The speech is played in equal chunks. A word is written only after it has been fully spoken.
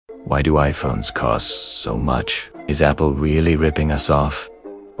Why do iPhones cost so much? Is Apple really ripping us off?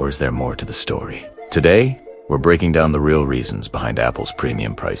 Or is there more to the story? Today, we're breaking down the real reasons behind Apple's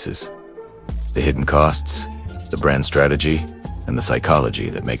premium prices. The hidden costs, the brand strategy, and the psychology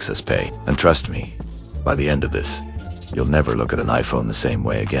that makes us pay. And trust me, by the end of this, you'll never look at an iPhone the same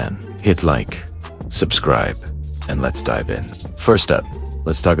way again. Hit like, subscribe, and let's dive in. First up,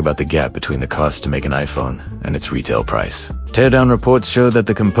 let's talk about the gap between the cost to make an iPhone and its retail price. Teardown reports show that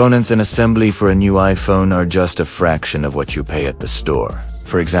the components and assembly for a new iPhone are just a fraction of what you pay at the store.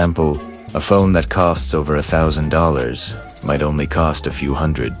 For example, a phone that costs over $1,000 might only cost a few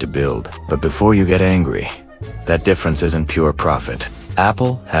hundred to build. But before you get angry, that difference isn't pure profit.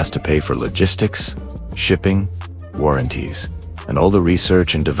 Apple has to pay for logistics, shipping, warranties, and all the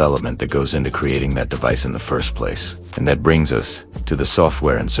research and development that goes into creating that device in the first place. And that brings us to the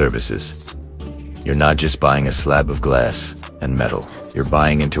software and services. You're not just buying a slab of glass and metal. You're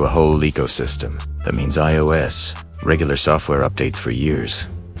buying into a whole ecosystem. That means iOS, regular software updates for years,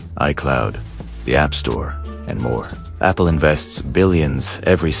 iCloud, the App Store, and more. Apple invests billions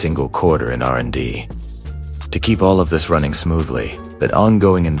every single quarter in R&D. To keep all of this running smoothly, that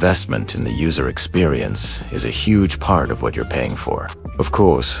ongoing investment in the user experience is a huge part of what you're paying for. Of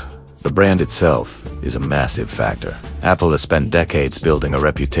course, the brand itself is a massive factor. Apple has spent decades building a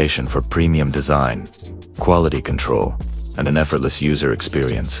reputation for premium design, quality control, and an effortless user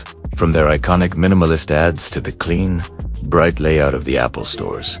experience. From their iconic minimalist ads to the clean, bright layout of the Apple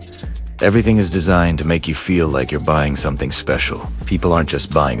stores, everything is designed to make you feel like you're buying something special. People aren't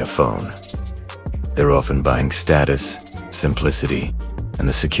just buying a phone. They're often buying status, simplicity, and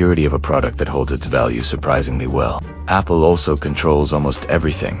the security of a product that holds its value surprisingly well. Apple also controls almost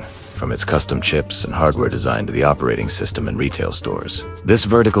everything, from its custom chips and hardware design to the operating system in retail stores. This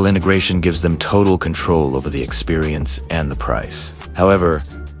vertical integration gives them total control over the experience and the price. However,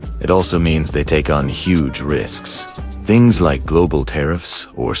 it also means they take on huge risks. Things like global tariffs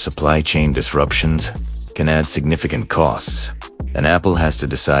or supply chain disruptions can add significant costs, and Apple has to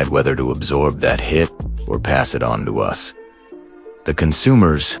decide whether to absorb that hit or pass it on to us, the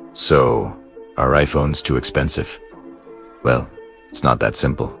consumers. So, are iPhones too expensive? Well, it's not that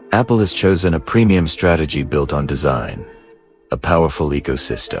simple. Apple has chosen a premium strategy built on design, a powerful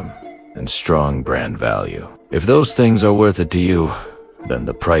ecosystem, and strong brand value. If those things are worth it to you, then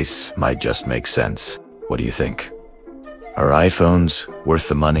the price might just make sense. What do you think? Are iPhones worth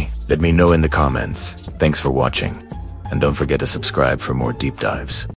the money? Let me know in the comments. Thanks for watching, and don't forget to subscribe for more deep dives.